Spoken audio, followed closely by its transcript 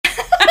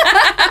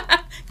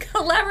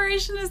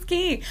collaboration is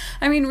key.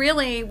 I mean,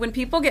 really, when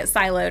people get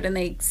siloed and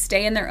they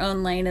stay in their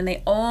own lane and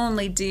they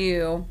only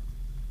do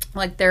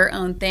like their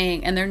own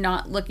thing and they're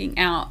not looking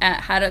out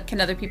at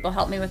can other people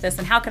help me with this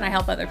and how can I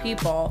help other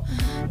people,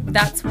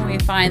 that's when we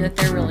find that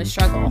they really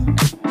struggle.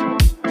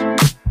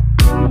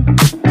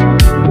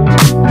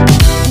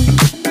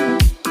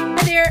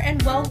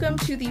 And welcome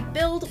to the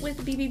Build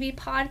with BBB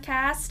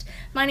podcast.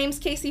 My name's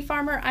Casey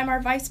Farmer. I'm our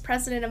Vice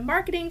President of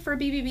Marketing for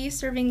BBB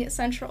serving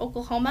Central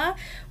Oklahoma.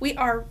 We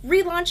are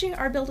relaunching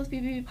our Build with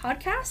BBB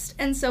podcast,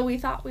 and so we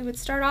thought we would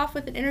start off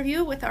with an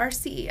interview with our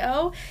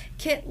CEO,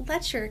 Kit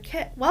Letcher.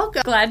 Kit,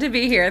 welcome. Glad to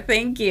be here.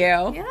 Thank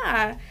you.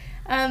 Yeah.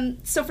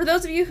 So for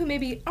those of you who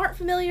maybe aren't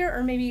familiar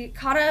or maybe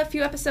caught a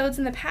few episodes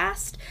in the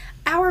past,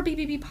 our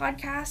BBB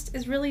podcast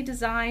is really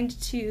designed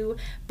to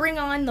bring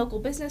on local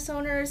business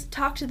owners,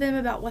 talk to them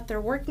about what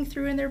they're working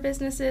through in their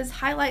businesses,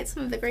 highlight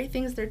some of the great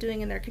things they're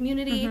doing in their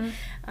community,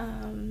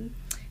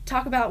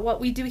 talk about what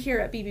we do here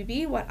at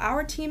BBB, what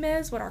our team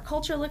is, what our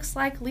culture looks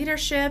like,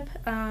 leadership,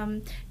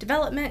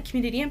 development,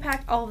 community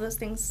impact, all of those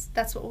things.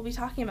 That's what we'll be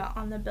talking about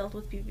on the Build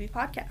with BBB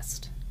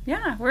podcast.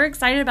 Yeah, we're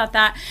excited about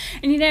that.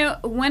 And you know,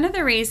 one of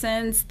the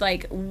reasons,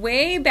 like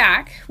way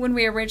back when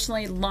we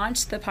originally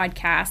launched the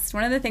podcast,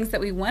 one of the things that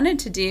we wanted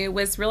to do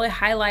was really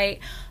highlight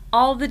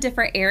all the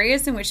different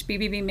areas in which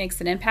BBB makes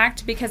an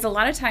impact, because a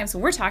lot of times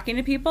when we're talking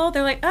to people,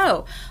 they're like,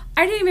 oh,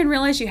 I didn't even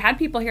realize you had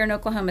people here in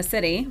Oklahoma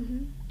City.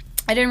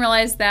 I didn't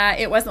realize that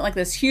it wasn't like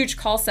this huge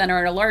call center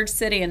in a large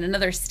city in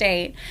another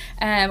state.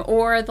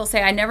 Or they'll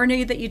say, I never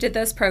knew that you did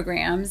those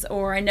programs,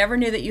 or I never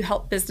knew that you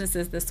help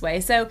businesses this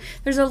way. So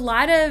there's a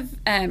lot of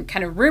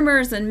kind of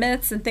rumors and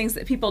myths and things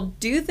that people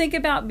do think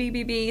about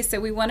BBB. So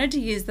we wanted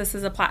to use this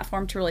as a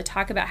platform to really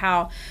talk about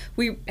how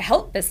we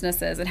help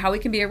businesses and how we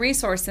can be a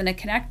resource and a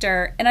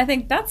connector. And I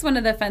think that's one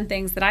of the fun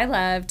things that I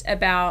loved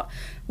about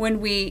when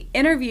we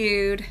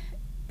interviewed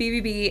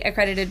BBB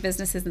accredited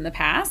businesses in the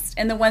past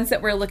and the ones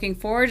that we're looking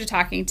forward to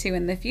talking to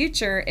in the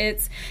future.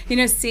 It's, you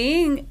know,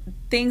 seeing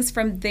things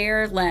from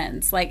their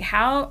lens, like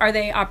how are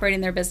they operating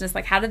their business?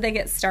 Like how did they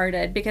get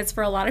started? Because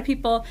for a lot of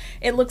people,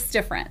 it looks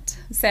different.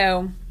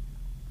 So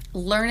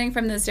learning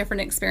from those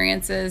different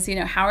experiences, you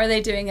know, how are they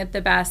doing it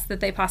the best that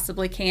they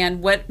possibly can?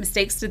 What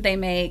mistakes did they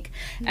make?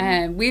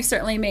 We've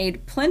certainly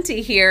made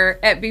plenty here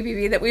at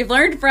BBB that we've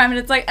learned from, and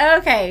it's like,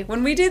 okay,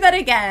 when we do that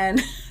again,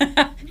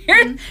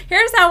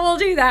 here's how we'll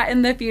do that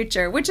in the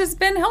future, which has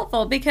been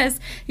helpful because,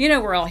 you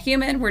know, we're all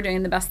human, we're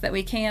doing the best that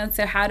we can.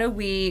 So how do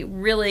we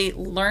really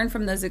learn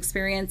from those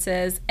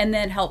experiences and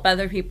then help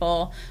other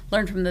people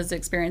learn from those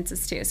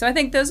experiences too? So I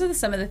think those are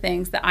some of the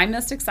things that I'm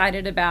most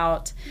excited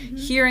about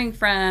hearing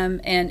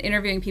from and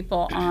interviewing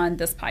people on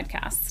this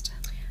podcast.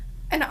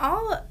 And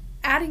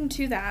adding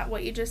to that,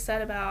 what you just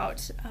said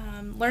about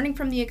learning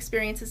from the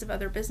experiences of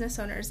other business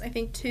owners, I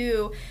think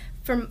too,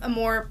 from a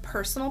more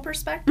personal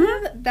perspective,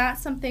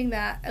 that's something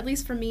that, at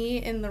least for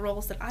me in the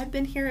roles that I've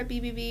been here at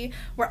BBB,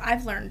 where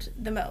I've learned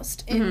the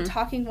most in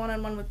talking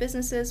one-on-one with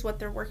businesses, what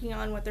they're working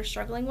on, what they're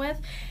struggling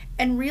with,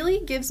 and really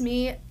gives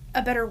me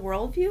a better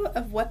worldview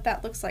of what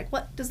that looks like.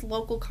 What does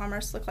local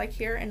commerce look like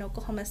here in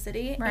Oklahoma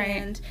City? Right.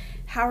 And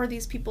how are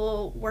these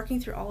people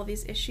working through all of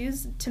these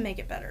issues to make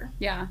it better?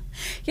 Yeah.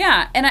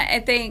 And I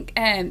think,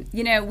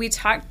 you know,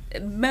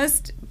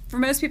 for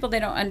most people, they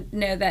don't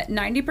know that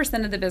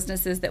 90% of the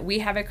businesses that we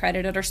have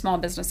accredited are small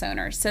business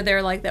owners. So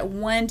they're like that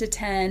 1 to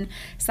 10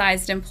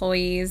 sized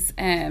employees,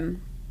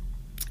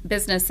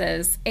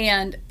 businesses,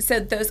 and so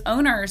those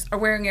owners are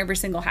wearing every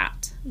single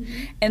hat,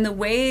 and the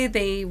way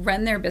they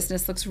run their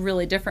business looks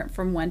really different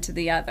from one to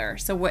the other.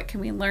 So what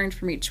can we learn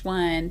from each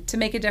one to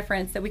make a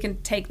difference that we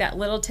can take that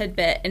little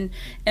tidbit and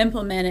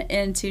implement it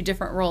into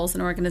different roles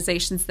and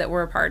organizations that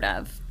we're a part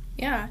of?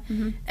 Yeah.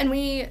 And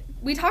we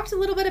talked a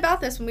little bit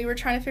about this when we were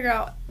trying to figure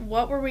out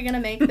what were we going to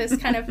make this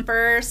kind of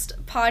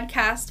first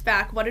podcast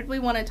back. What did we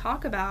want to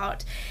talk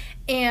about?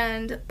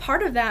 And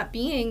part of that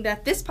being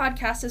that this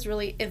podcast has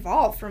really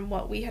evolved from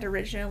what we had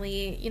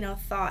originally, you know,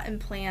 thought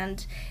and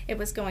planned it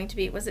was going to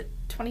be. Was it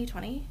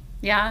 2020?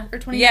 Yeah. Or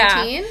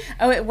 2019? Yeah.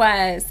 Oh, it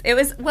was.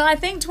 Well, I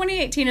think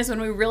 2018 is when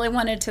we really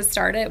wanted to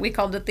start it. We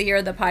called it the year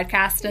of the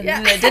podcast, and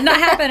it did not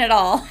happen at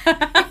all.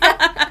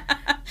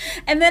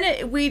 And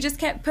then we just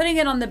kept putting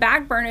it on the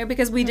back burner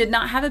because we did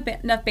not have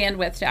enough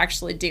bandwidth to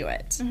actually do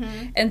it.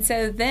 And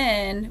so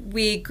then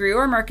we grew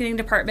our marketing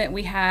department.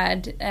 We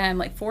had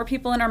like 4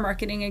 people in our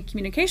marketing and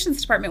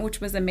communications department,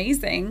 which was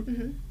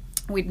amazing.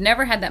 We'd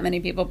never had that many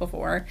people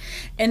before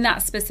in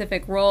that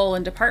specific role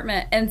and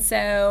department. And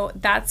so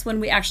that's when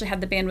we actually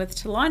had the bandwidth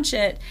to launch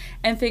it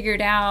and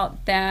figured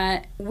out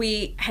that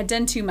we had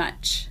done too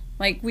much.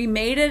 Like, we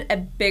made it a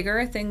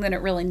bigger thing than it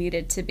really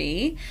needed to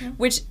be,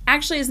 which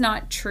actually is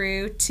not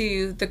true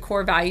to the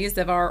core values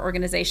of our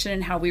organization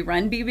and how we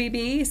run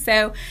BBB.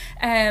 So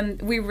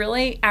we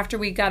really, after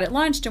we got it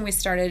launched and we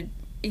started,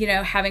 you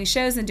know, having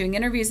shows and doing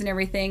interviews and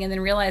everything, and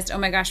then realized, oh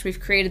my gosh, we've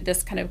created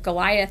this kind of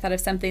Goliath out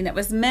of something that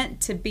was meant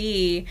to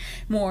be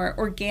more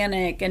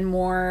organic and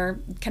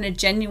more kind of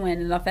genuine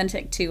and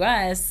authentic to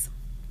us.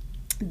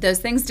 Those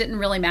things didn't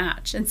really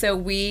match. And so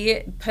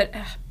we put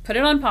put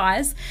it on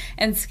pause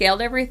and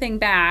scaled everything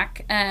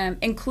back,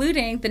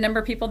 including the number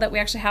of people that we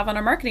actually have on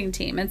our marketing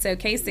team. And so,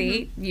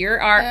 Casey,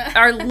 you're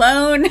our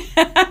lone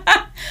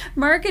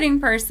marketing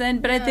person.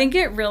 But I think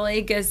it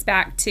really goes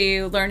back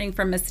to learning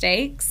from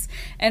mistakes.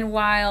 And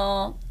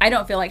while I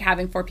don't feel like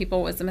having 4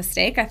 people was a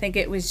mistake, I think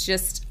it was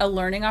just a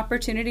learning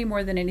opportunity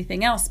more than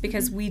anything else,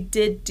 because we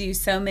did do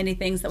so many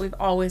things that we've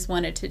always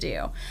wanted to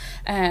do.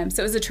 So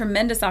it was a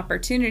tremendous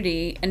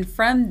opportunity. And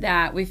from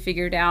that, we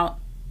figured out,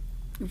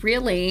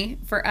 really,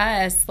 for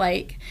us,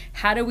 like,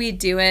 how do we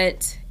do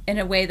it in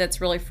a way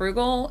that's really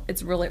frugal,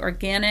 it's really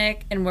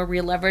organic, and where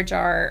we leverage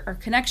our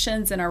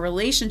connections and our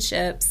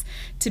relationships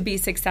to be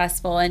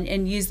successful,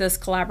 and use those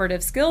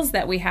collaborative skills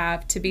that we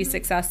have to be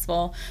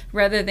successful,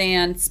 rather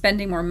than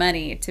spending more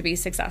money to be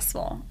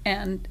successful.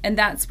 And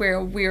that's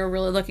where we're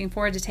really looking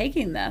forward to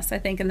taking this, I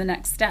think, in the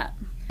next step.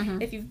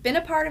 If you've been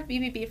a part of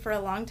BBB for a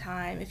long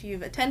time, if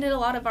you've attended a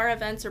lot of our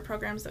events or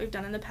programs that we've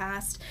done in the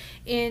past,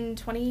 in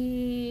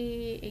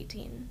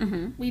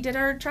 2018, we did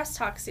our Trust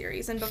Talk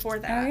series, and before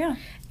that.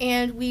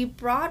 And we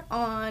brought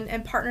on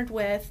and partnered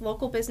with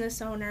local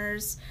business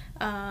owners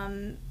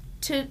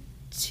to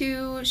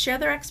share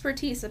their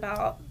expertise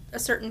about a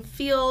certain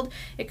field.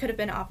 It could have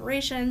been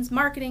operations,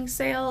 marketing,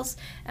 sales.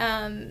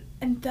 And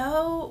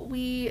though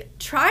we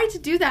tried to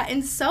do that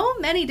in so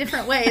many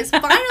different ways,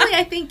 finally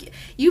I think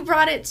you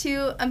brought it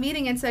to a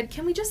meeting and said,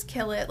 can we just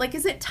kill it? Like,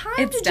 is it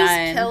time to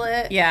just kill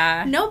it?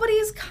 Yeah.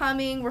 Nobody's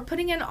coming. We're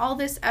putting in all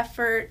this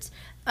effort.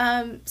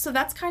 So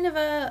that's kind of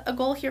a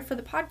goal here for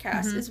the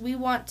podcast, is we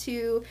want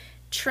to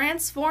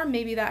transform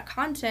maybe that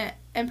content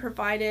and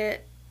provide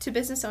it to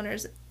business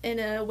owners in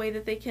a way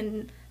that they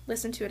can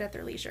listen to it at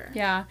their leisure.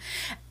 Yeah.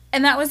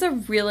 And that was a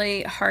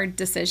really hard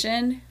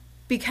decision,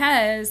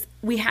 because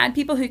we had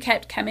people who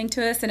kept coming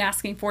to us and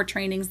asking for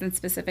trainings and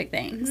specific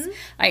things.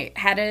 I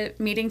had a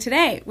meeting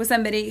today with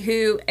somebody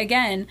who,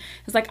 again,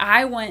 was like,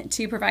 I want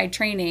to provide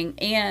training,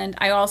 and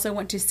I also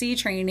want to see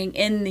training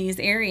in these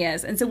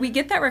areas. And so we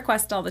get that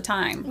request all the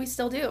time. We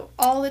still do,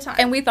 all the time.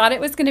 And we thought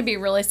it was going to be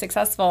really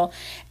successful.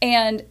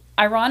 And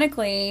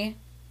ironically,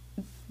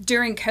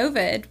 during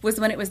COVID was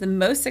when it was the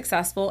most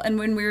successful, and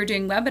when we were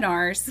doing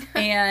webinars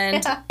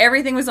and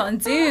everything was on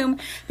Zoom,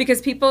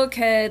 because people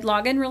could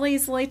log in really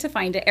easily to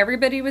find it.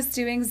 Everybody was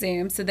doing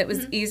Zoom, so that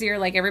was easier.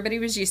 Like, everybody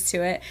was used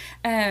to it.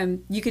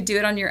 You could do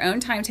it on your own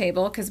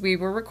timetable because we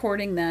were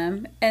recording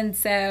them. And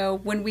so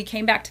when we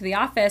came back to the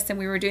office and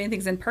we were doing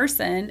things in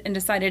person and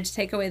decided to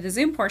take away the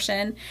Zoom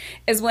portion,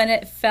 is when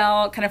it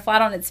fell kind of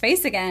flat on its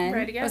face again.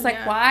 Right again, I was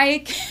like,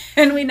 why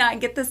can we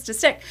not get this to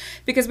stick?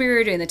 Because we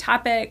were doing the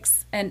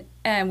topics, and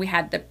we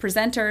had the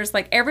presenters,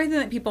 like everything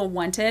that people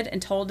wanted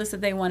and told us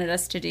that they wanted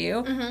us to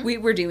do, we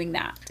were doing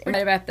that. And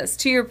about this,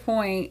 to your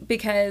point,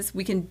 because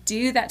we can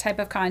do that type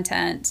of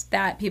content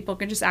that people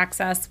can just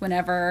access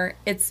whenever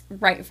it's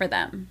right for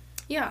them.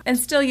 Yeah. And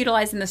still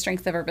utilizing the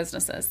strength of our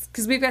businesses,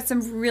 because we've got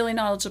some really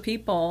knowledgeable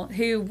people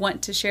who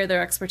want to share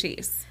their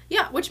expertise.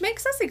 Yeah, which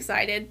makes us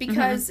excited,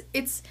 because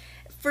it's,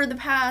 for the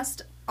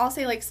past, I'll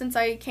say, like, since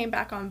I came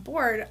back on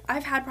board,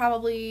 I've had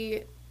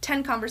probably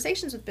 10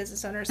 conversations with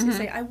business owners who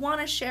say, I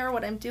want to share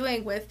what I'm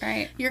doing with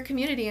your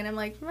community. And I'm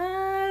like,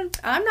 man,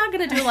 I'm not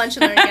going to do lunch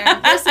and learn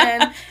again.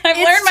 Listen, I've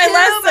learned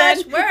my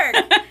lesson. Much work.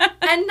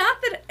 And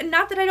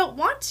not that I don't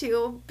want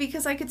to,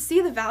 because I could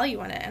see the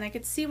value in it, and I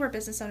could see where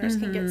business owners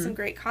can get some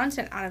great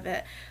content out of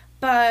it.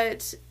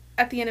 But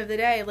at the end of the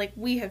day, like,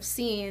 we have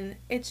seen,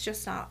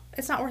 it's not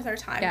worth our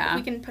time. Yeah.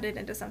 We can put it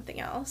into something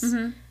else.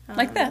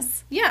 Like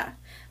this. Yeah.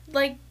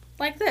 Like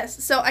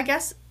this. So I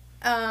guess,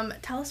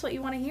 tell us what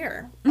you want to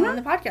hear on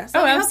the podcast.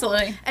 Oh,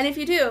 absolutely. Helpful. And if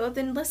you do,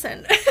 then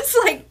listen. It's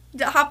like,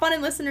 hop on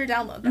and listen or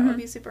download. That would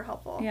be super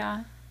helpful.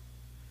 Yeah.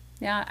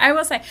 Yeah, I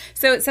will say,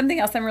 so something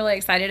else I'm really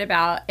excited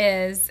about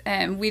is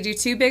we do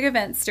 2 big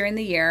events during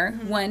the year,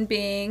 one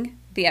being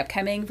the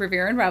upcoming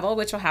Revere and Revel,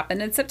 which will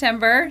happen in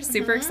September.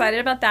 Super excited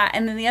about that.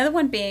 And then the other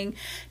one being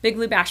Big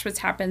Blue Bash, which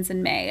happens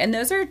in May. And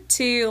those are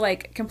 2,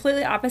 like,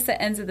 completely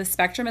opposite ends of the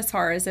spectrum as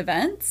far as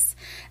events.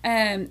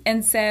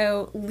 And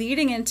so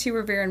leading into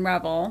Revere and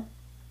Revel,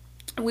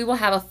 we will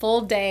have a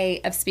full day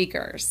of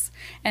speakers.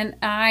 And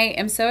I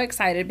am so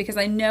excited, because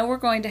I know we're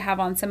going to have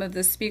on some of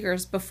the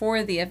speakers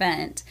before the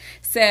event.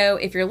 So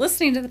if you're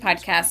listening to the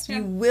podcast,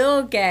 you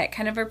will get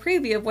kind of a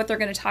preview of what they're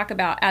going to talk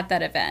about at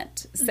that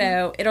event.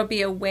 So it'll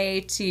be a way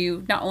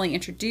to not only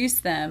introduce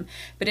them,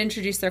 but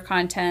introduce their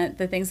content,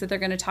 the things that they're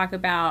going to talk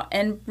about,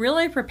 and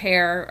really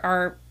prepare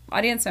our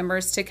audience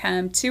members to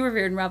come to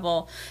Revere and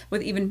Revel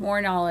with even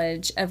more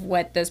knowledge of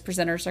what those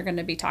presenters are going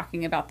to be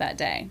talking about that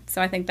day. So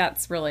I think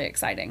that's really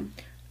exciting.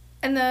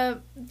 And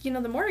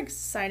the more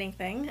exciting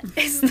thing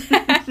is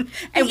that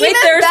and wait,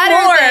 there's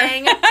more.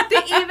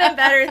 The even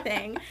better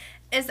thing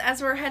is,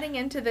 as we're heading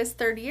into this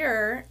 3rd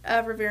year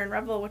of Revere and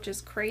Revel, which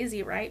is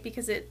crazy, right?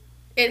 Because it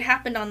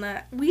happened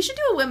we should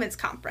do a women's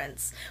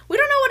conference. We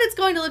don't know what it's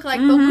going to look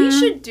like, but we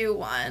should do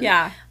one.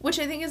 Yeah. Which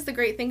I think is the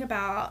great thing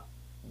about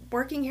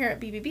working here at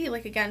BBB,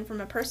 like, again,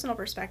 from a personal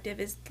perspective,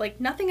 is,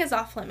 like, nothing is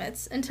off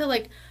limits until,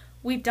 like,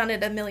 we've done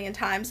it a million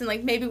times and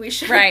like maybe we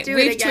should do We've it again.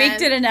 We've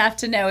tweaked it enough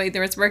to know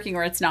either it's working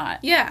or it's not.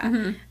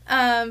 Yeah.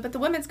 But the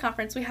women's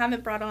conference, we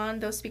haven't brought on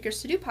those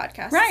speakers to do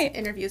podcast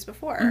interviews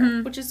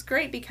before, which is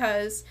great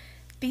because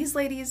these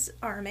ladies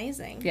are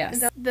amazing.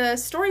 Yes. And the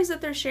stories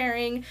that they're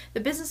sharing,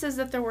 the businesses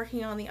that they're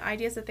working on, the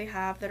ideas that they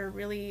have that are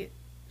really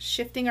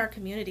shifting our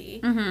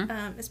community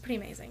is pretty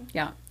amazing.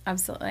 Yeah,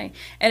 absolutely.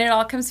 And it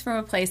all comes from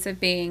a place of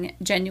being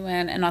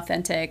genuine and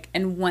authentic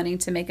and wanting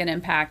to make an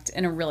impact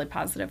in a really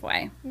positive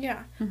way.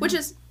 Yeah,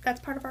 that's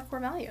part of our core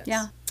values.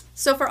 Yeah.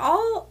 So for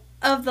all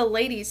of the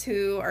ladies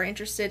who are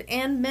interested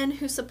and men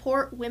who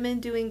support women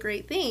doing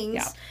great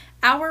things,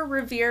 our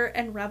Revere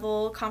and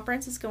Revel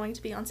conference is going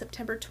to be on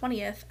September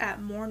 20th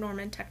at Moore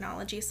Norman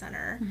Technology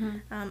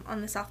Center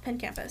on the South Penn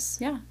campus.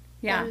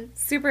 Yeah,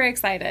 super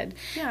excited.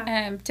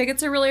 Yeah.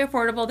 Tickets are really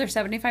affordable. They're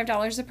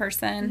 $75 a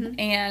person,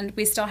 and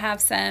we still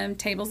have some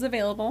tables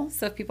available.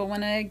 So if people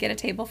want to get a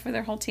table for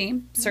their whole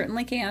team,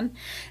 certainly can.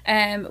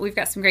 We've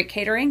got some great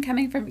catering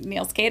coming from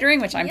Neil's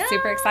Catering, which I'm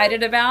super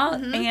excited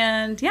about.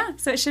 And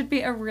so it should be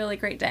a really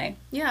great day.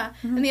 Yeah.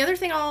 And the other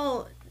thing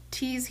I'll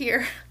tease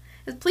here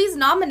is please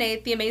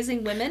nominate the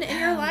amazing women in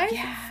your life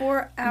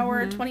for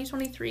our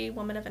 2023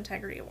 Woman of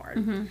Integrity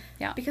Award.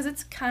 Because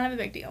it's kind of a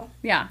big deal.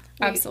 Yeah,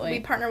 absolutely. We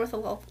partner with a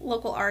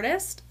local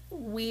artist.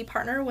 We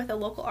partner with a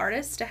local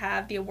artist to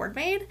have the award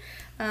made.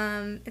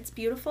 It's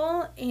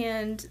beautiful,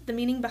 and the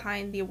meaning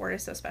behind the award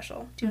is so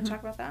special. Do you want to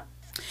talk about that?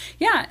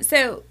 Yeah,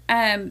 so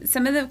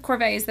some of the core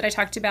values that I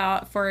talked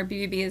about for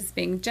BBB is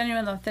being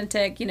genuine,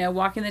 authentic,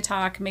 walking the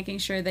talk, making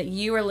sure that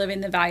you are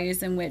living the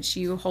values in which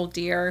you hold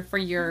dear for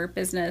your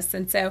business.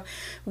 And so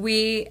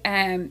we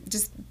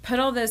just put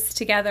all this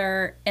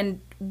together and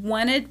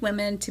wanted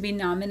women to be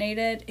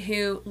nominated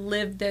who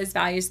live those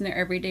values in their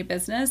everyday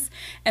business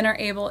and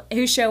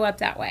who show up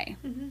that way.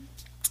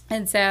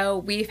 And so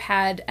we've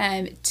had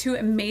 2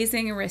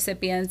 amazing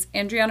recipients,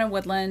 Andriana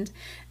Wedland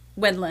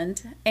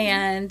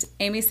and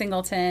Amy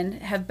Singleton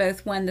have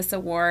both won this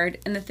award,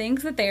 and the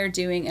things that they are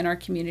doing in our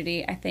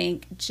community, I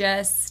think,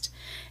 just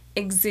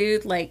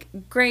exude like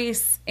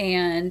grace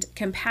and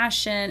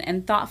compassion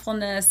and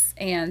thoughtfulness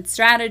and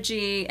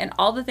strategy and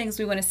all the things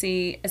we want to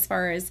see as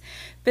far as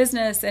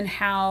business and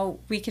how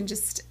we can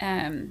just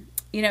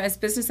as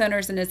business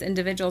owners and as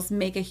individuals,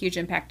 make a huge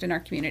impact in our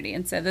community.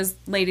 And so those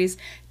ladies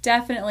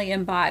definitely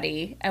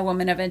embody a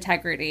woman of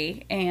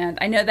integrity. And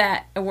I know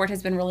that award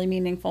has been really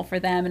meaningful for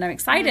them. And I'm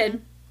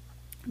excited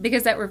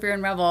because at Revere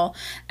and Revel,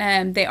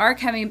 they are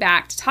coming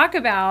back to talk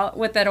about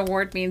what that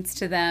award means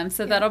to them.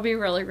 So that'll be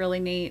really,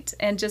 really neat.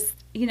 And just,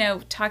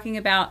 talking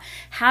about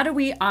how do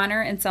we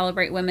honor and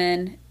celebrate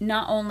women,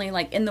 not only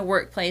like in the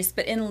workplace,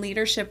 but in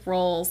leadership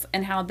roles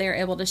and how they're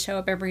able to show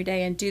up every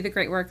day and do the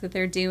great work that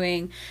they're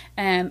doing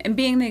and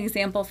being the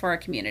example for our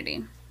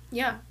community.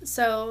 Yeah.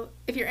 So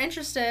if you're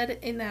interested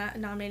in that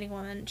nominating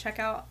woman, check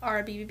out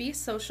our BBB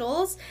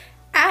socials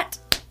at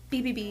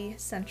BBB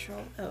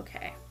Central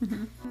OK. So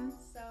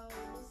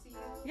we'll see you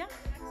in the next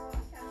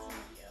podcast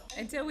interview.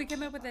 Until we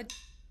come up with a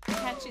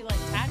catchy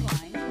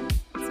tagline.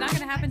 It's not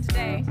going to happen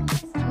today.